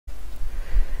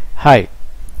Hi.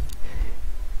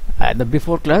 At the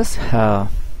before class,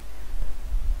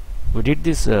 we did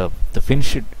this the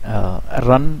finished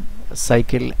run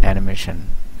cycle animation.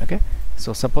 Okay.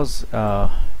 So suppose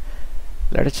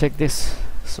let us check this.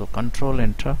 So control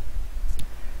enter.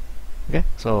 Okay.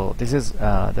 So this is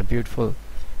the beautiful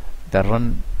the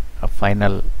run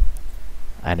final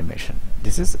animation.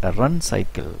 This is a run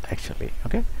cycle actually.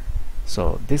 Okay.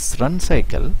 So this run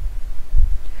cycle,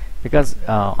 because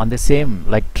on the same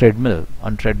like treadmill,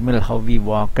 on treadmill how we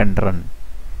walk and run.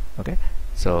 Okay,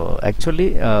 so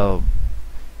actually on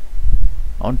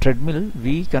treadmill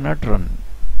we cannot run,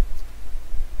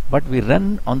 but we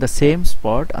run on the same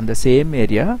spot, on the same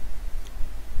area.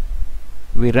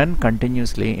 We run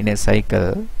continuously in a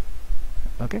cycle.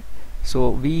 Okay,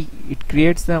 so it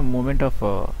creates the moment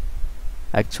of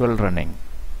actual running.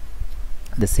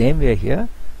 The same way here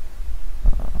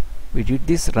we did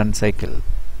this run cycle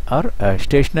or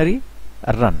stationary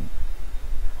run.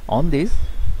 On this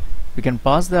we can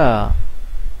pass the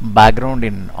background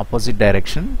in opposite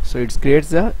direction, so it creates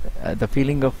the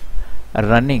feeling of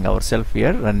running ourselves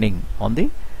here, running on the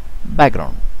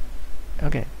background.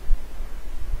 Okay,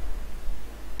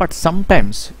 but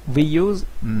sometimes we use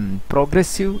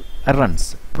progressive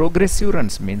runs. Progressive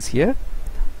runs means here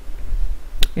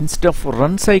instead of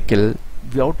run cycle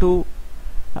we have to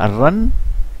run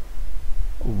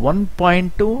one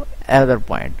point to another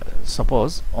point.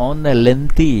 Suppose on a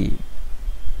lengthy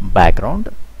background,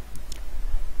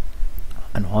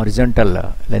 an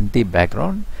horizontal lengthy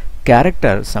background,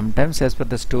 character sometimes as per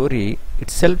the story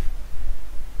itself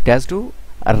it has to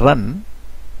run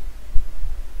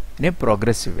in a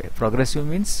progressive way. Progressive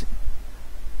means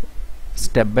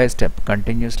step by step,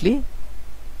 continuously.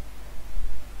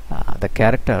 The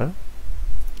character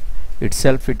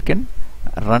itself it can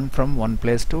run from one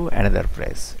place to another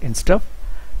place instead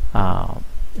of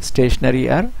stationary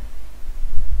or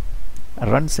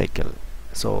run cycle.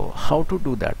 So how to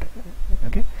do that?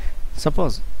 Okay,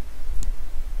 suppose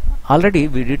already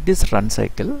we did this run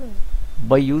cycle.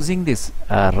 By using this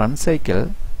run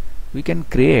cycle we can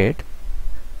create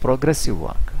progressive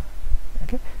walk.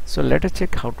 Okay, so let us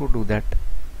check how to do that.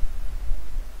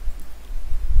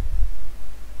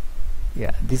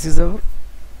 Yeah, this is our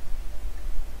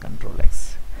Control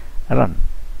X run.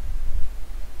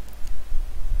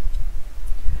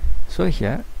 So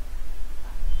here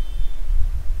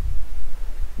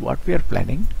what we are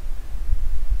planning,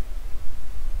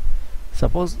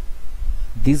 suppose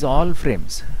these all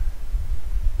frames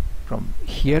from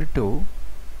here to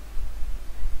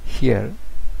here,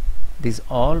 these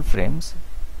all frames,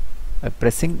 by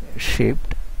pressing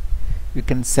shift you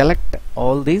can select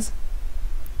all these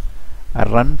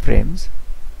run frames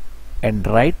and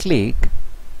right click,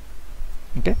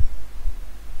 okay,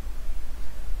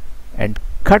 and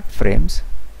cut frames.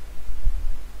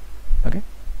 Okay,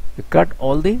 you cut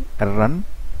all the run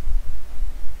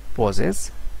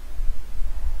poses,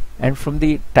 and from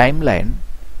the timeline,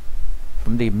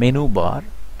 from the menu bar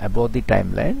above the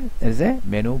timeline there is a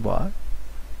menu bar.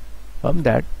 From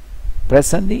that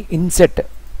press on the insert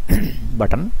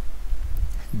button,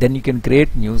 then you can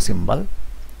create new symbol.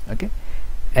 Okay,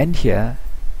 and here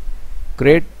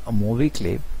create a movie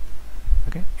clip.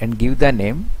 Okay, and give the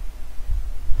name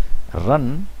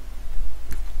run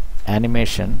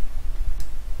animation.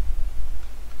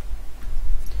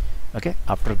 Okay,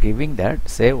 after giving that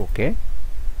say OK.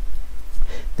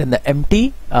 Then the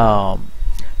empty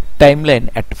timeline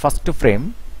at first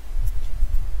frame,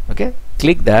 okay,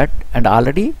 click that, and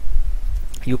already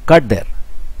you cut there.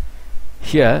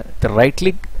 Here the right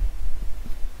click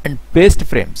and paste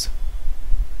frames.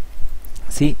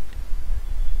 See,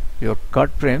 your cut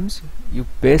frames you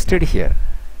pasted here.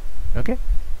 Okay,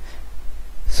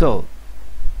 so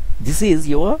this is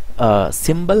your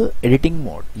symbol editing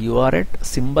mode. You are at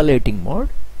symbol editing mode.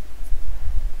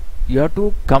 You have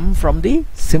to come from the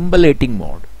symbol editing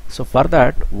mode. So for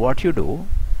that what you do,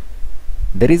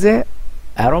 there is a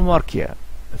arrow mark here.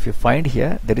 If you find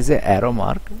here there is a arrow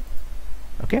mark.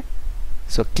 Okay,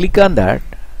 so click on that.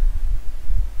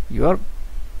 You are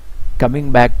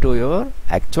coming back to your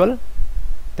actual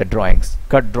the drawings.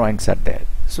 Cut drawings are there.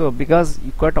 So because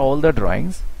you cut all the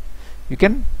drawings, you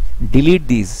can delete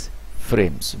these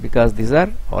frames because these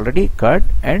are already cut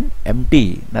and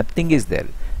empty, nothing is there.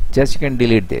 Just you can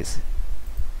delete this.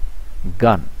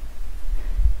 Gone.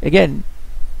 Again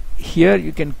here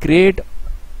you can create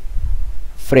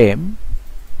frame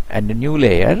and a new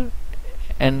layer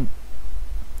and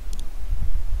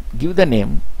give the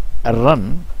name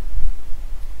run.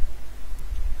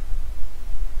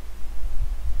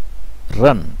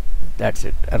 That's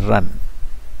it, run.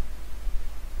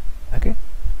 Okay,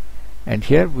 and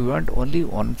here we want only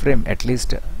one frame at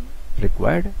least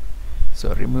required.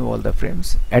 So remove all the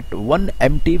frames. At one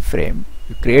empty frame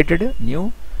you created a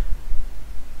new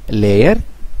layer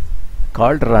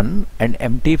called run and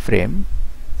empty frame.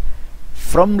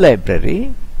 From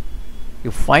library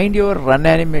you find your run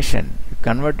animation, you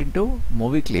convert into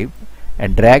movie clip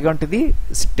and drag onto the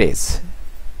stage.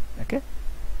 Okay,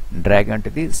 drag onto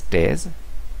the stage,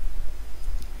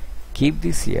 keep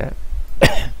this here.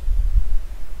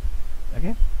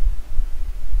 Okay,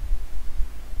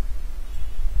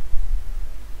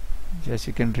 just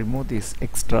you can remove these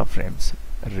extra frames,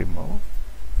 remove.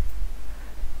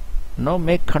 Now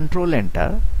make control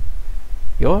enter.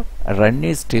 Your run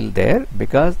is still there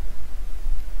because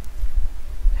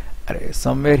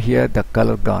somewhere here the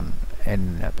color gone,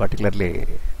 and particularly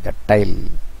the tile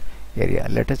area.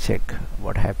 Let us check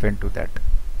what happened to that.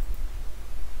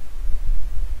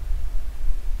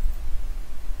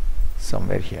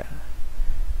 Somewhere here.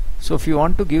 So if you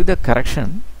want to give the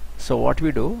correction, so what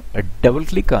we do, double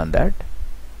click on that.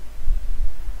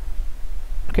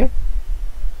 Okay,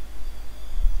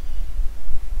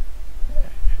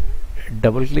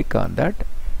 double click on that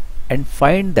and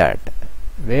find that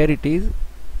where it is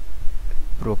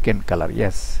broken color.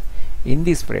 Yes, in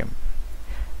this frame,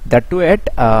 that too at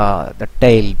the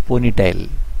tail, ponytail.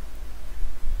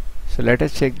 So let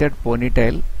us check that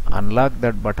ponytail, unlock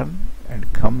that button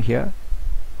and come here.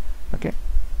 Okay,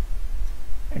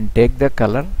 and take the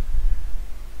color,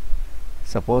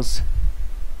 suppose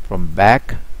from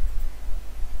back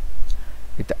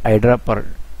with the eyedropper,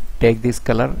 take this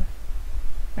color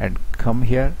and come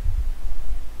here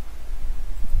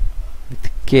with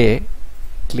K,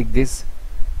 click this,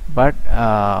 but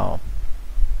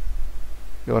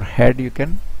your head you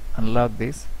can unlock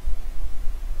this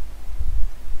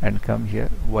and come here.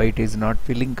 White is not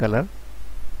filling color.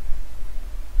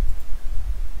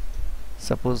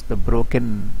 Suppose the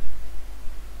broken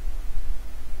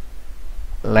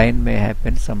line may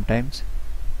happen sometimes.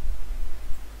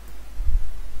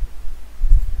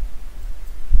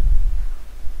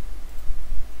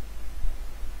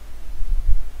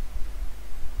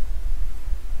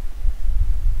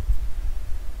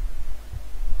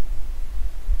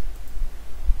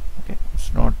 Okay,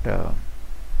 it's not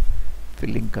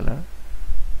filling color.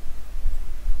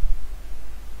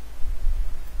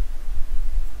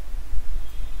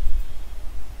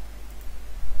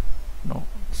 No,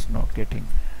 it's not getting.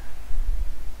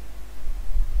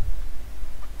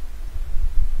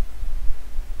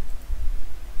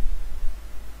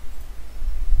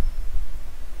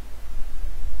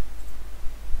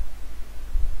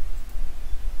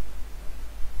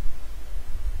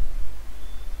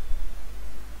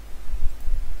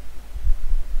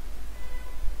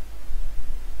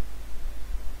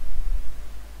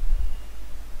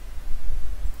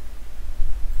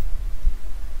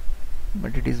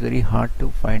 But it is very hard to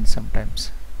find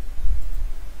sometimes.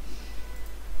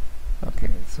 Okay,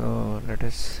 so let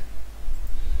us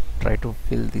try to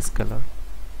fill this color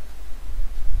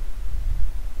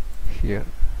here.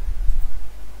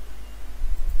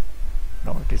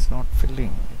 No, it is not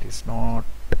filling, it is not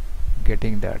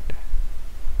getting that.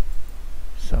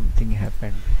 Something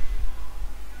happened.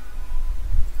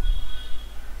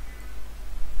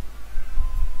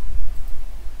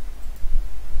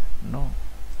 No.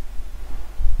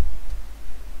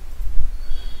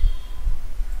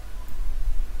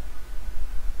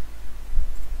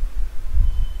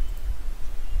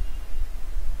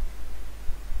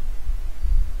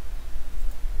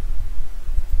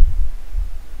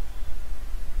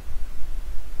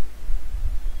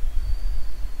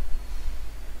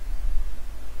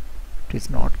 It is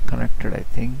not connected, I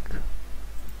think.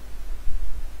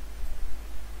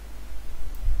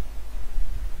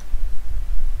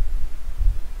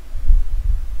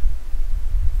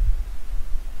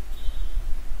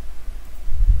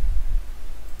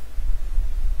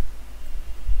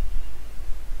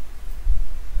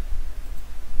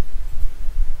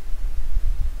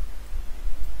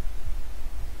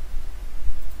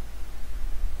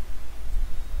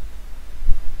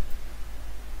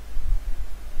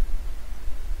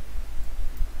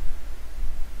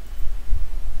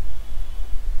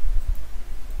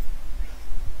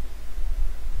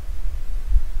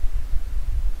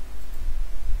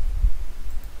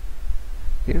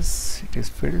 Yes, it is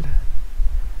filled.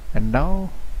 And now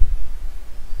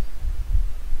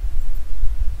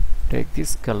take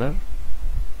this color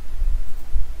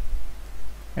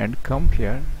and come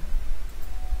here.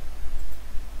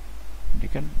 You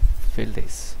can fill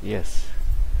this. Yes,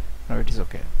 now it is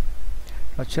okay.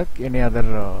 Now check any other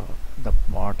the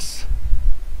mods.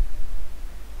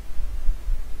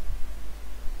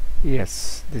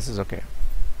 Yes, this is okay.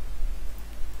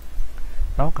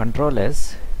 Now Control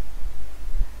S,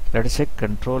 let us check,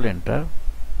 Control Enter.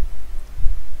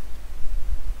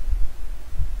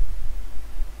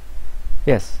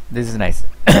 Yes, this is nice.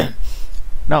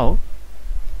 Now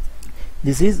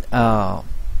this is a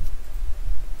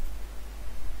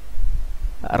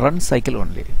run cycle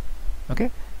only. Okay,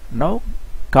 now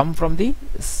come from the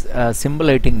symbol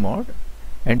lighting mode,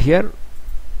 and here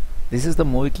this is the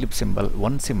movie clip symbol,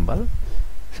 one symbol.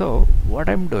 So what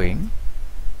I'm doing,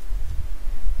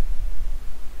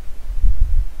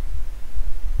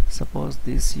 suppose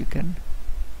this, you can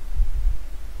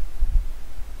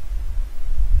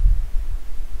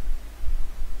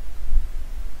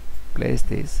place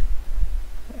this.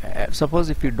 Suppose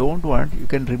if you don't want, you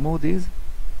can remove these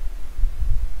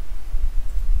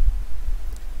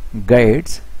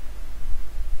guides,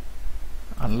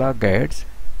 unlock guides,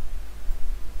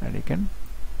 and you can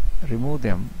remove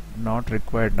them, not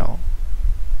required now.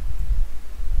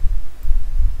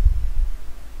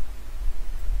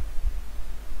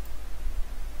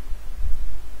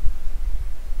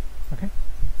 Okay,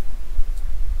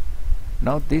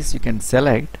 now this you can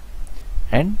select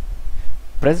and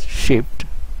press shift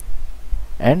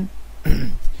and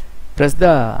press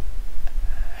the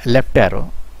left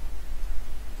arrow.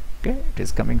 Okay, it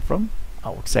is coming from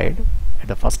outside at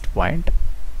the first point,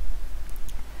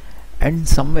 and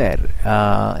somewhere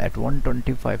at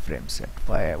 125 frames, at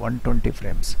 120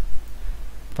 frames,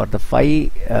 for the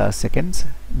 5 seconds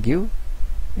give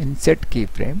insert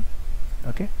keyframe.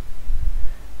 Okay,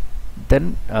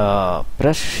 then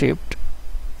press shift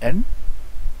and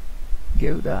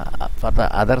give the for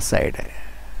the other side.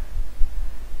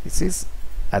 This is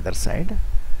other side.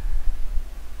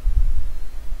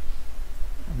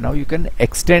 Now you can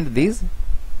extend these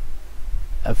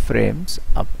frames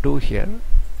up to here.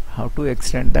 How to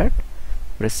extend that?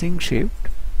 Pressing shift,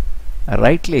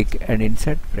 right click and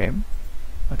insert frame.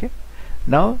 Okay,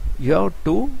 now you have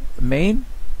two main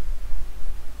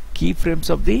keyframes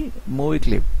of the movie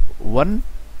clip. One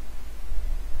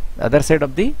other side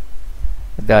of the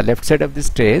left side of the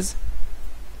stage,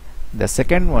 the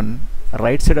second one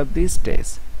right side of the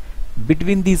stage.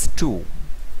 Between these two,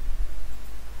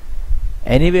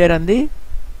 anywhere on the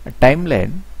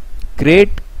timeline,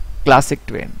 create classic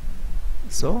twin.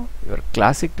 So your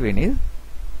classic twin is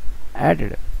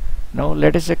added. Now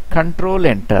let us check, Control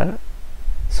Enter.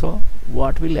 So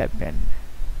what will happen?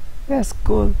 Yes,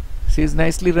 cool, she is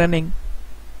nicely running.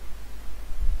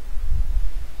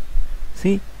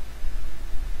 See,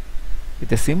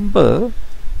 with a simple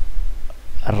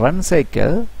run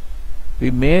cycle, we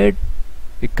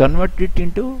convert it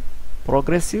into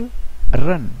progressive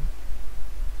run.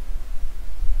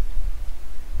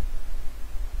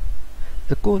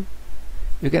 So cool,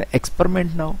 you can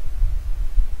experiment now.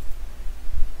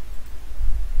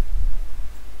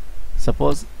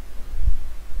 Suppose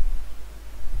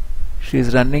she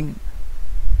is running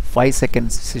 5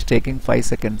 seconds, she is taking 5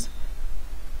 seconds.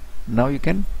 Now you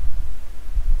can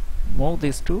move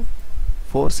this to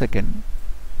 4 seconds.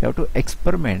 You have to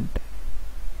experiment,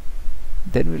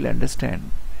 then we'll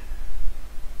understand.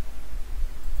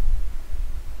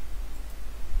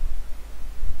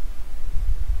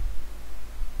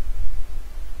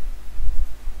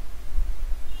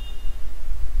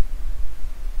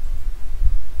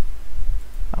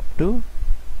 Up to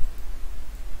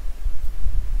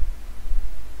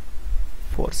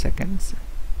 4 seconds.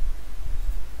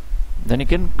 Then you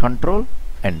can Control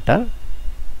Enter.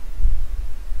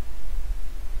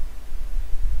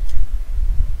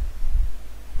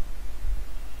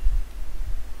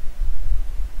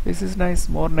 This is nice,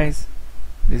 more nice.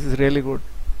 This is really good.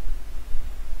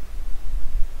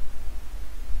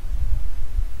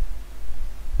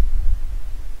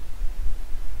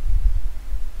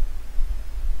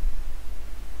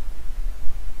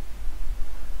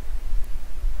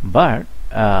 But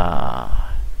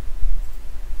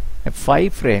at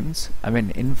 5 frames, I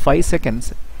mean in 5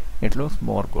 seconds, it looks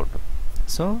more good.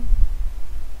 So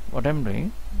what I'm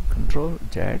doing, Control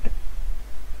Z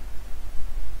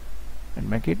and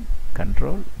make it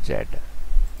Control Z,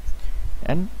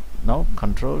 and now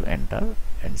Control Enter,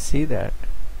 and see that,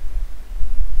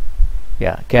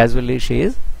 yeah, casually she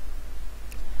is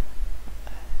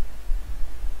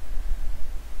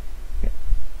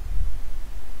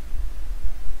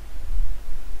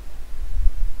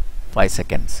 5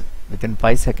 seconds. Within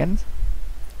 5 seconds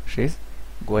she is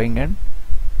going and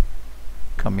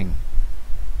coming.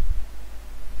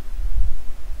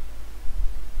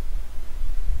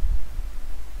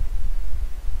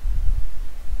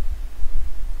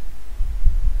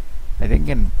 I think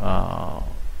in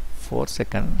 4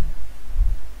 seconds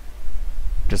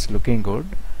it is looking good.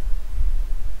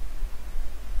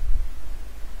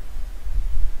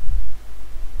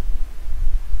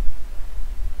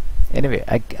 Anyway,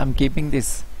 I'm keeping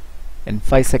this in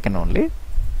 5 seconds only,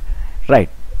 right?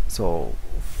 So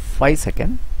 5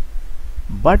 seconds,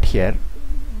 but here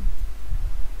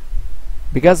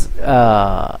because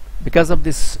of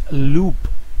this loop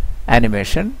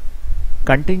animation,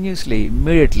 continuously,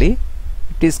 immediately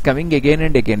it is coming again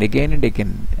and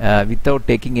again without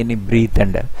taking any breath,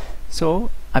 and so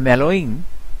I'm allowing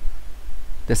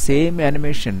the same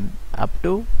animation up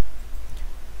to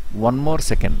 1 more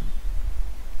second.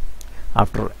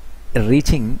 After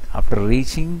reaching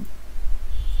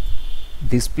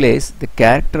this place, the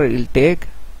character will take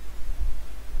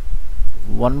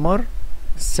 1 more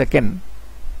second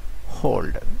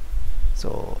hold.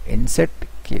 So insert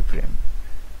keyframe.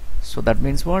 So that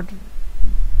means what?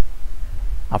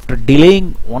 After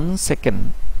delaying 1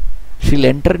 second, she'll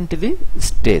enter into the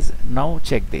stage. Now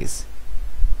check this.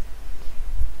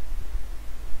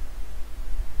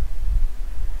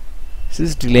 This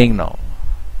is delaying now.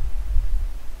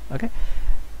 Okay,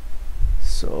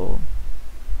 so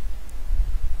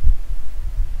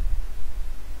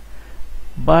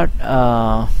but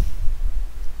I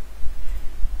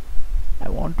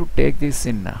want to take this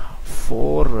in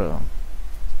 4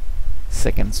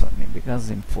 seconds only, because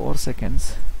in 4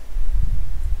 seconds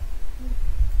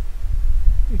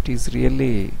it is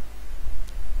really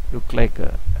look like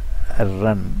a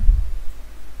run.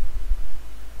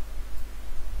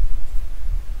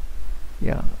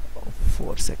 Yeah,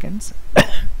 4 seconds.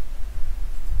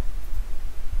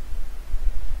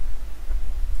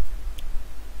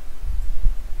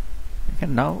 Okay,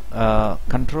 now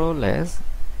Control S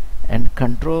and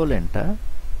Control Enter.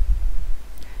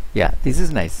 Yeah, this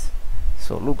is nice.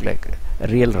 So look like a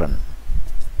real run.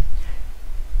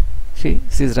 See,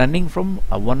 she is running from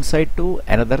one side to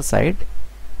another side,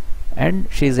 and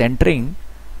she is entering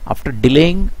after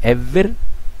delaying every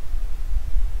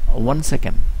 1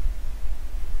 second.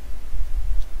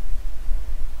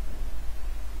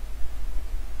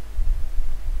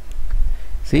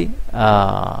 See,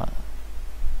 the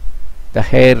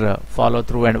hair follow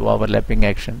through and overlapping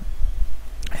action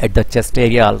at the chest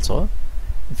area also.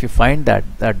 If you find that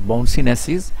bounciness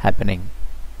is happening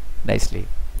nicely.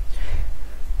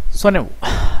 So now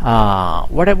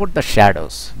what about the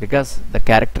shadows? Because the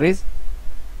character is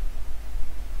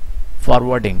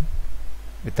forwarding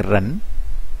with run,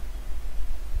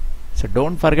 so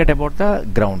don't forget about the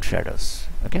ground shadows.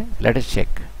 Okay, let us check.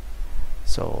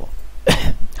 So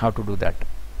how to do that?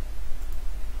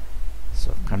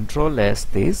 So Control S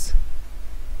this.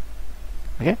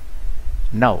 Okay,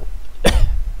 now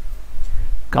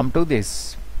come to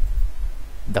this,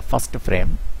 the first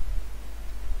frame.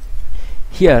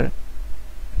 Here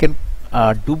you can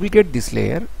duplicate this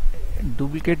layer,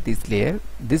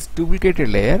 this duplicated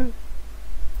layer,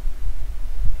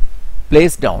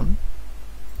 place down,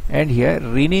 and here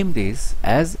rename this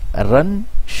as run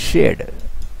shade.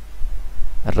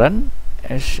 Run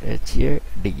SHADE,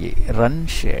 run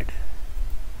shade.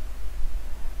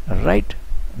 Right,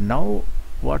 now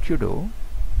what you do,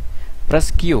 press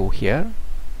Q here,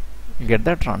 you get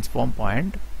the transform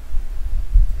point.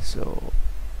 So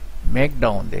make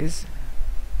down this,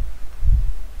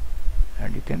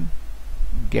 and you can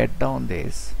get down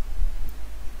this.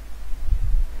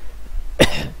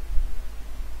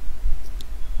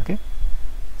 Okay,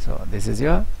 so this is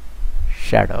your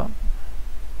shadow.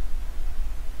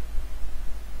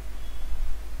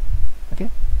 Okay,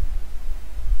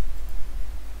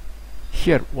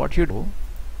 here what you do,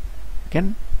 you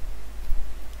can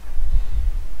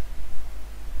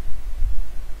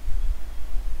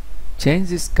change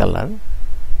this color,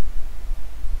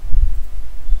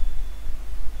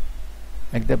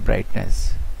 make the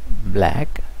brightness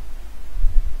black.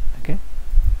 Okay,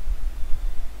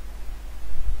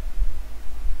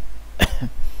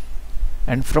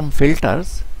 and from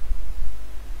filters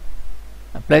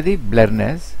apply the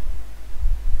blurriness,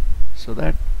 so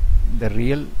that the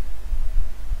real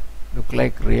look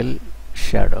like real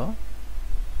shadow.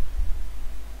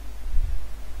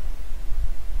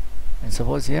 And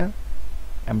suppose here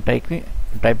I'm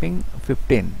typing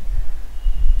 15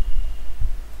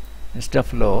 instead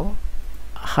of low,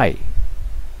 high.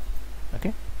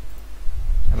 Okay,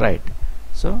 right.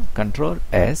 So Control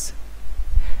S,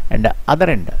 and the other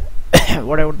end.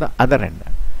 What about the other end?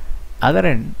 Other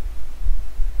end,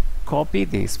 copy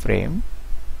this frame.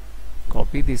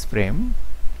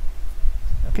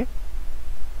 Okay,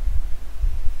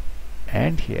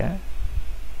 and here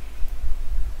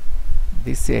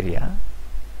this area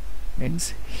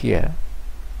means here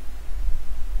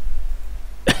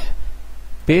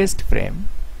paste frame.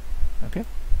 Okay,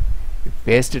 you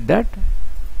pasted that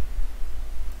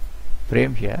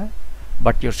frame here,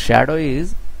 but your shadow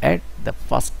is at the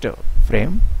first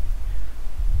frame,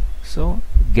 so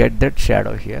get that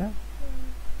shadow here,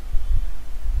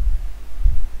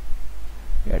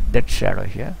 get that shadow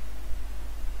here,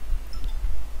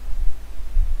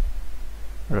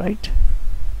 right.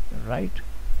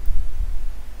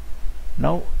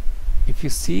 Now if you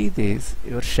see this,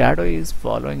 your shadow is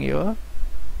following your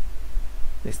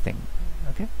this thing.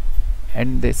 Okay,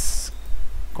 and this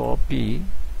copy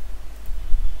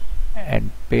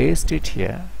and paste it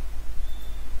here,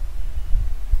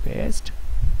 paste.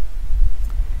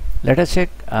 Let us check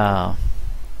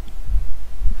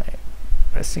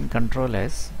pressing Ctrl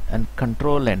S and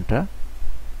Ctrl Enter.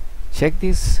 Check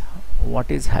this,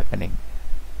 what is happening.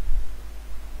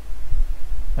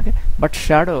 Okay, but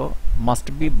shadow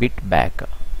must be bit back,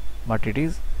 but it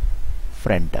is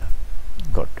front.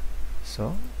 Good.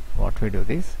 So what we do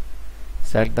this,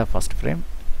 select the first frame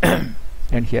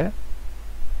and here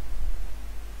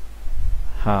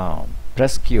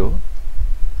press Q,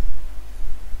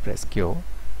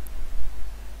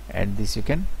 and this you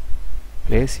can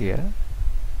place here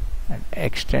and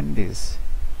extend this.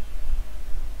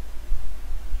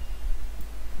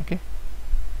 Okay,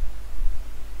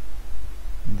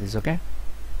 this. Okay,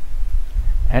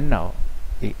 and now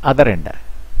the other end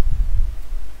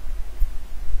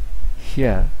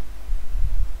here,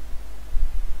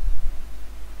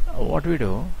 what we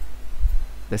do,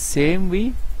 the same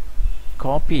we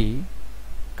copy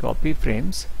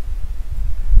frames,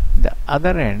 the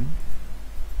other end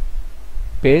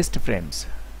paste frames,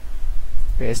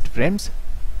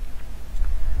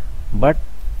 but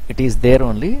it is there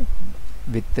only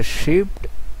with the shift,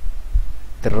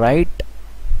 the right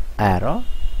arrow,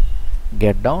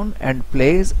 get down and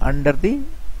place under the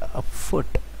foot,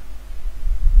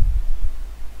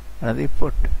 under the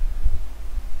foot.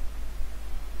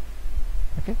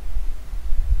 Okay,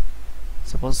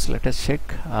 suppose let us check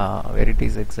where it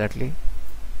is exactly.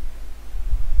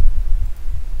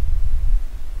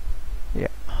 Yeah,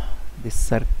 this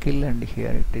circle, and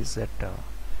here it is at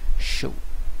shoe.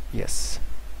 Yes,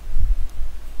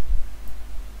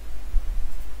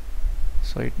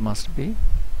 so it must be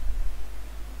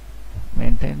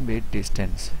maintain bit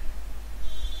distance.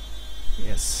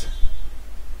 Yes.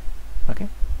 Okay,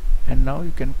 and now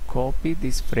you can copy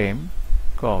this frame,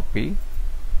 copy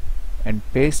and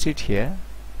paste it here,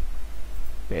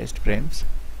 paste frames,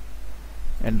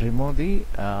 and remove the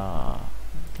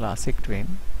classic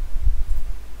twin.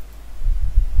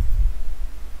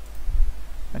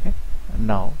 Okay, and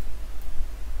now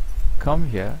come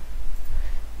here,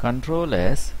 Ctrl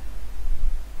S,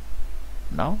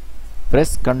 now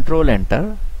press Ctrl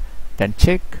Enter, then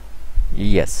check.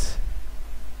 Yes,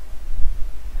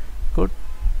 good,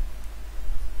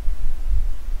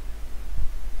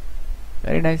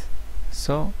 very nice.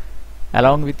 So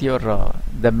along with your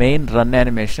the main run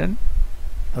animation,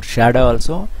 or shadow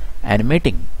also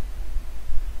animating.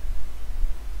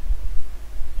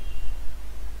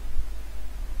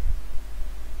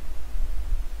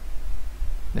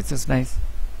 This is nice.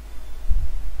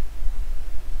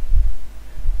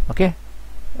 Okay,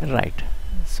 right.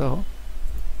 So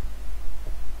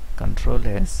Control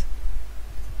S,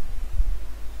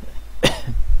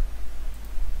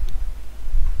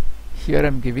 here I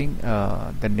am giving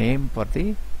the name for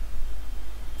the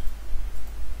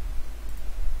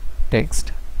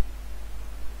text.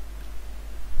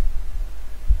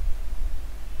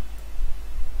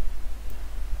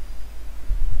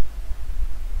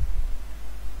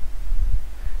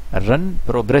 Run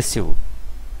progressive.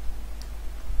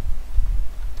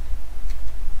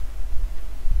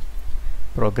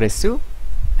 Progressive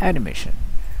animation.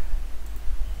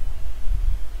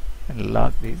 And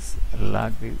lock this,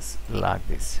 lock this, lock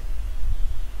this,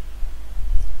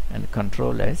 and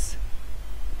Control S.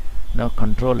 Now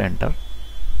Control Enter.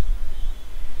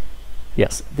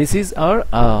 Yes, this is our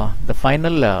the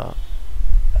final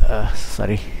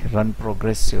sorry, run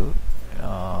progressive.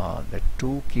 The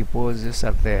two key poses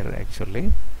are there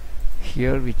actually.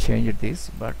 Here we changed this,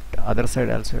 but other side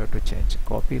also you have to change.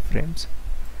 Copy frames,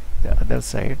 the other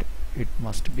side it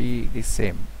must be the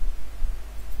same.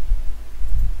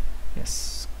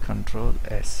 Yes, Control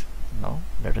S. Now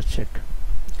let us check.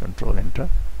 Control Enter.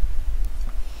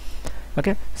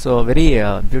 Okay, so very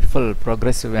beautiful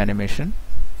progressive animation.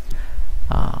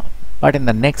 But in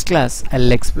the next class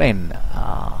I'll explain.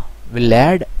 We'll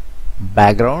add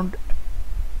background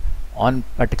on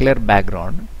particular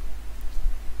background.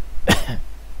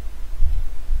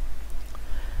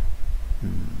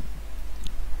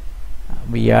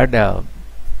 We add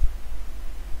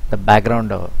the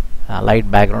background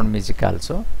light background music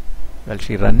also. While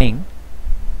she running,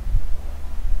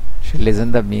 she'll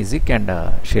listen the music and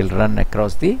she'll run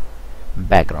across the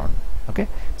background. Okay,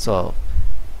 so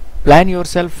plan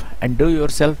yourself and do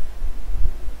yourself,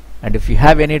 and if you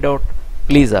have any doubt,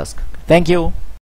 please ask. Thank you.